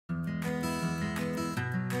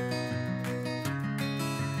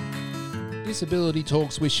Disability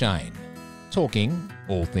Talks with Shane, talking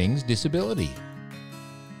all things disability.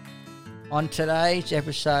 On today's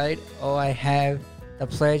episode, I have the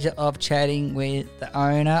pleasure of chatting with the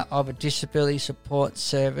owner of a disability support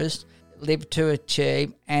service, Live to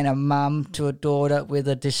Achieve, and a mum to a daughter with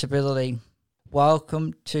a disability.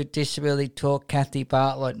 Welcome to Disability Talk, Kathy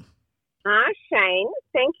Bartlett. Hi, Shane.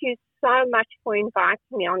 Thank you so much for inviting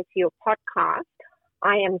me onto your podcast.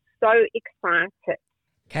 I am so excited.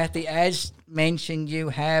 Kathy, as mentioned, you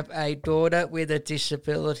have a daughter with a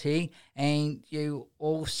disability and you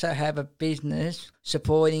also have a business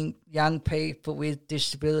supporting young people with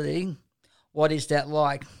disability. What is that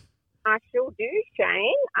like? I sure do,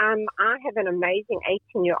 Shane. I have an amazing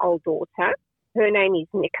 18-year-old daughter. Her name is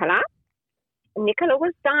Nicola. Nicola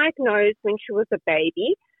was diagnosed when she was a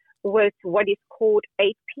baby with what is called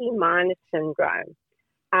 8P minus syndrome.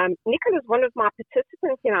 Nicola is one of my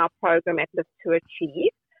participants in our program at Live to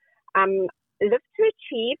Achieve. Live to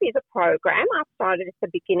Achieve is a program I started at the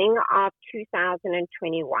beginning of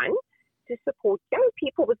 2021 to support young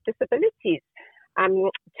people with disabilities,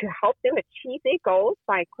 to help them achieve their goals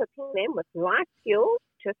by equipping them with life skills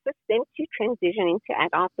to assist them to transition into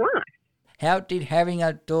adult life. How did having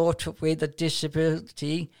a daughter with a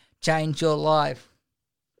disability change your life?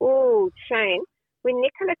 Oh, Shane, when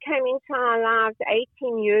Nicola came into our lives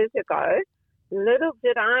 18 years ago, little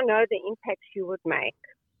did I know the impact she would make.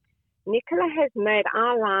 Nicola has made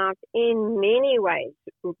our lives in many ways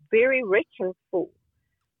very rich and full.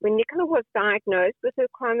 When Nicola was diagnosed with her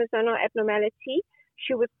chromosomal abnormality,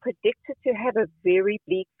 she was predicted to have a very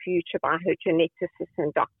bleak future by her geneticists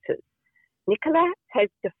and doctors. Nicola has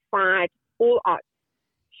defied all odds.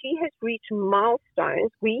 She has reached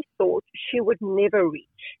milestones we thought she would never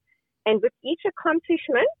reach. And with each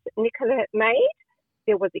accomplishment Nicola made,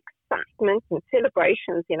 there was excitement and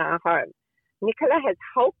celebrations in our home. Nicola has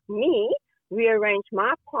helped me rearrange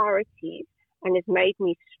my priorities and has made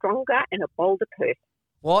me stronger and a bolder person.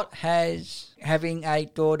 What has having a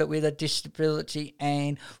daughter with a disability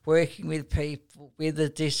and working with people with a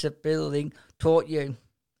disability taught you?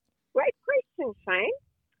 Great question, Shane.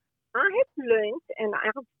 I have learned and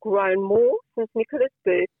I've grown more since Nicola's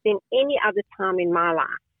birth than any other time in my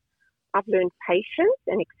life. I've learned patience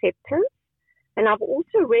and acceptance, and I've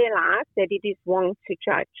also realized that it is wrong to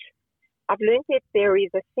judge. I've learned that there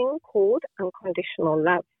is a thing called unconditional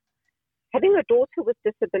love. Having a daughter with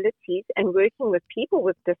disabilities and working with people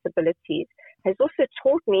with disabilities has also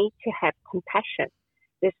taught me to have compassion.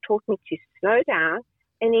 It's taught me to slow down,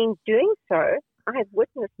 and in doing so, I have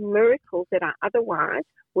witnessed miracles that I otherwise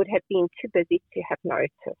would have been too busy to have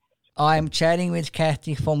noticed. I am chatting with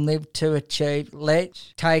Kathy from Live to Achieve.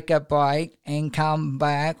 Let's take a break and come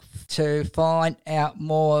back to find out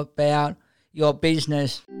more about your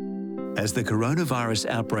business. As the coronavirus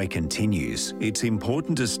outbreak continues, it's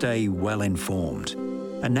important to stay well informed.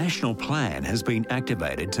 A national plan has been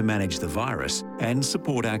activated to manage the virus and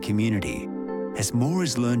support our community. As more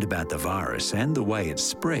is learned about the virus and the way it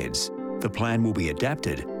spreads, the plan will be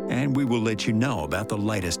adapted and we will let you know about the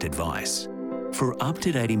latest advice. For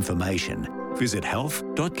up-to-date information, visit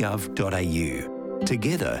health.gov.au.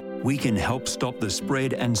 Together, we can help stop the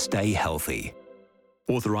spread and stay healthy.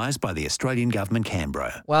 Authorised by the Australian Government,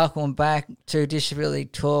 Canberra. Welcome back to Disability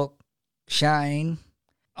Talk, Shane.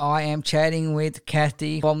 I am chatting with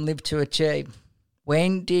Kathy from Live to Achieve.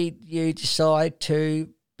 When did you decide to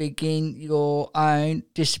begin your own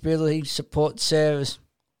disability support service?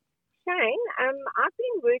 Shane, I've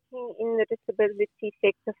been working in the disability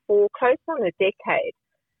sector for close on a decade,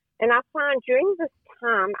 and I found during this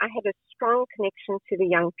time I had a strong connection to the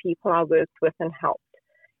young people I worked with and helped.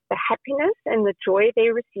 The happiness and the joy they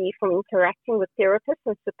receive from interacting with therapists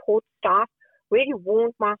and support staff really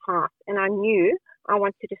warmed my heart, and I knew I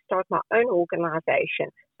wanted to start my own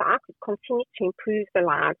organisation so I could continue to improve their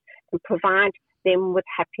lives and provide them with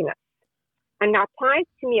happiness. And now, prior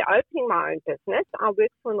to me opening my own business, I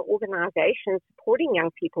worked for an organisation supporting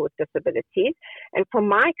young people with disabilities. And from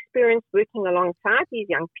my experience working alongside these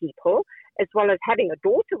young people, as well as having a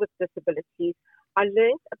daughter with disabilities, I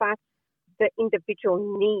learned about the individual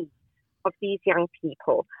needs of these young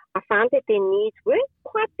people. I found that their needs weren't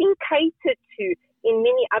quite being catered to in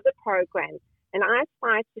many other programs. And I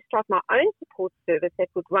aspired to start my own support service that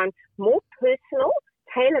would run more personal,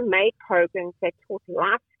 tailor-made programs that taught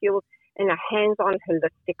life skills and a hands-on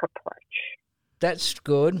holistic approach. That's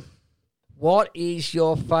good. What is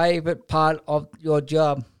your favourite part of your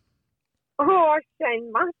job? Oh,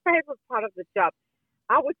 Shane, my favourite part of the job,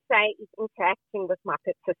 I would say, is interacting with my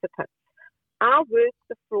participants. I work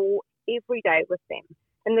the floor every day with them,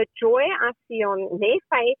 and the joy I see on their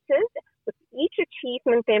faces with each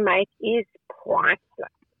achievement they make is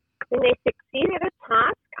priceless. When they succeed at a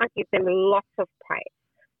task, I give them lots of praise.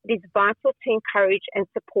 It is vital to encourage and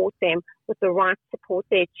support them with the right support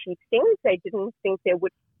they achieve things they didn't think they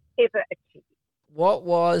would ever achieve. What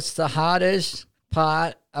was the hardest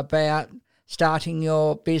part about starting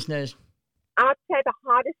your business? I would say the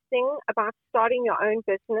hardest thing about starting your own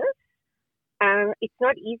business, it's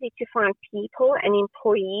not easy to find people and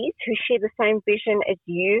employees who share the same vision as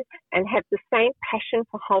you and have the same passion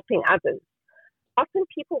for helping others. Often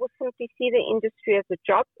people will simply see the industry as a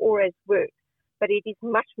job or as work, but it is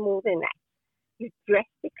much more than that. You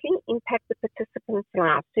drastically impact the participants'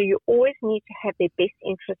 lives, so you always need to have their best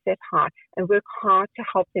interests at heart and work hard to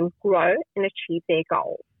help them grow and achieve their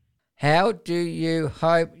goals. How do you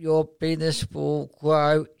hope your business will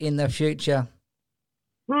grow in the future?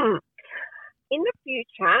 In the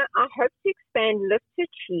future, I hope to expand Live to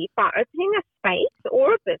Achieve by opening a space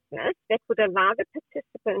or a business that would allow the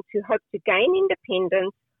participants who hope to gain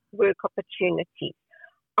independence work opportunities.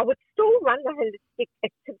 I would still run the holistic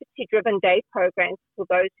activity-driven day programs for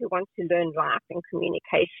those who want to learn life and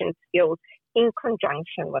communication skills in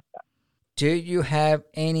conjunction with them. Do you have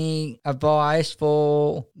any advice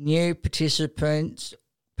for new participants,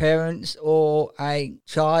 parents, or a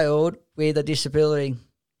child with a disability?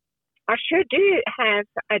 I sure do have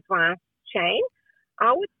advice, Shane.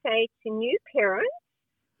 I would say to new parents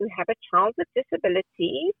who have a child with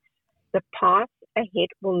disabilities, the path ahead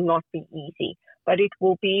will not be easy, but it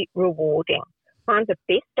will be rewarding. Find the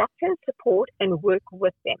best doctor and support and work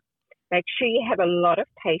with them. Make sure you have a lot of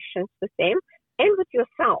patience with them and with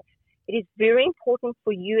yourself. It is very important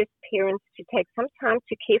for you as parents to take some time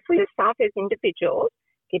to care for yourself as individuals,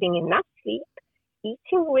 getting enough sleep,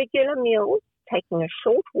 eating regular meals, taking a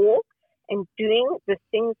short walk, and doing the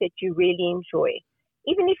things that you really enjoy,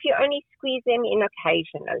 even if you only squeeze them in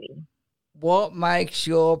occasionally. What makes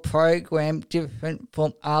your program different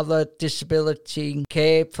from other disability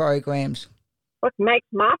care programs? What makes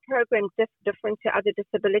my program different to other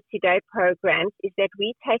Disability Day programs is that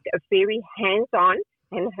we take a very hands-on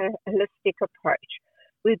and holistic approach.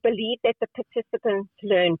 We believe that the participants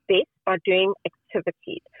learn best by doing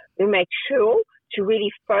activities. We make sure to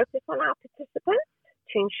really focus on our participants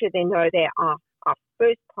to ensure they know they are our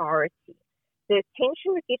first priority. The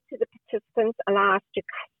attention we give to the participants allows us to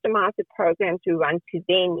customize the programs we run to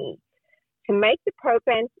their needs. To make the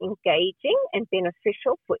programs engaging and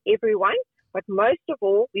beneficial for everyone, but most of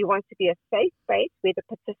all, we want to be a safe space where the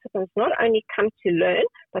participants not only come to learn,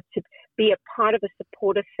 but to be a part of a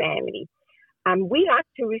supportive family. We like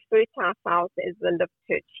to refer to ourselves as the Live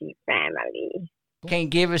to Achieve family. Can you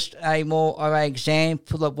give us a more of an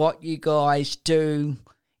example of what you guys do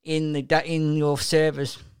in your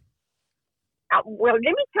service? Well, let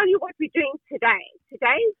me tell you what we're doing today.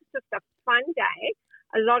 Today is just a fun day.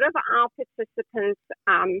 A lot of our participants,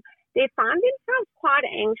 they find themselves quite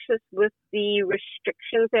anxious with the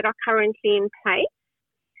restrictions that are currently in place.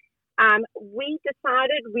 We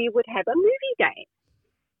decided we would have a movie day.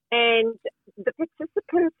 And the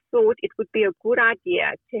participants thought it would be a good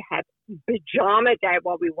idea to have pajama day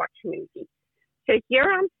while we watch movies. So here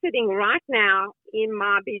I'm sitting right now in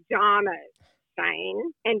my pajamas,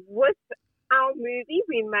 Shane, and with our movie,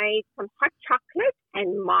 we made some hot chocolate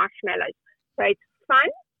and marshmallows. So it's fun.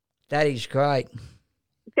 That is great.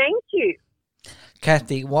 Thank you.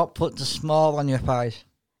 Kathy, what puts a smile on your face?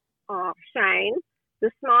 Oh, Shane,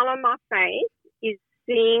 the smile on my face is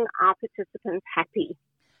seeing our participants happy.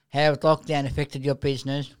 How has lockdown affected your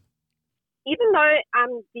business? Even though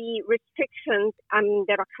the restrictions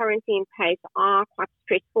that are currently in place are quite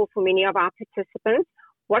stressful for many of our participants,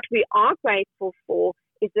 what we are grateful for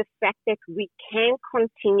is the fact that we can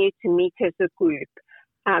continue to meet as a group.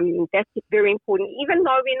 That's very important. Even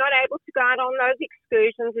though we're not able to go out on those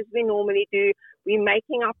excursions as we normally do, we're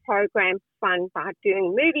making our programs fun by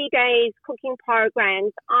doing movie days, cooking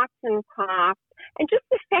programs, arts and crafts, and just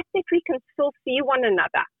the fact that we can still see one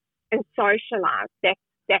another and socialize. That's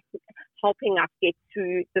helping us get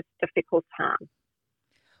through this difficult time.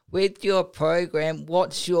 With your program,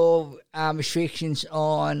 what's your restrictions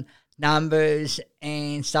on numbers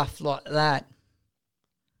and stuff like that?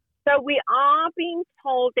 So we are being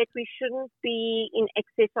told that we shouldn't be in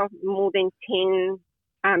excess of more than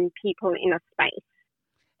 10 people in a space.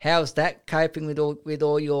 How's that coping with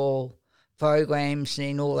all your programs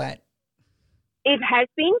and all that? It has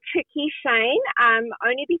been tricky, Shane,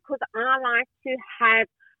 only because I like to have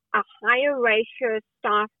a higher ratio of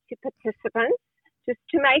staff to participants, just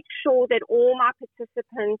to make sure that all my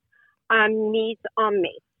participants' needs are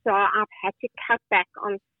met. So I've had to cut back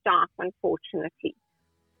on staff, unfortunately.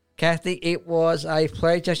 Kathy, it was a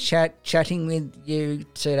pleasure chatting with you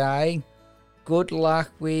today. good luck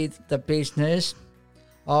with the business.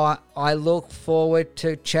 I look forward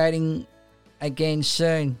to chatting again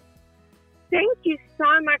soon. Thank you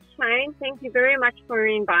so much, Shane. Thank you very much for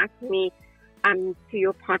inviting me to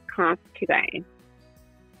your podcast today.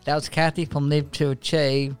 That was Kathy from Live to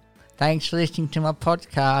Achieve. Thanks for listening to my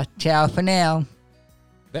podcast. Ciao for now.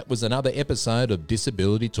 That was another episode of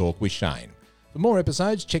Disability Talk with Shane. For more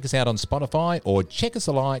episodes, check us out on Spotify or check us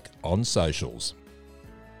alike on socials.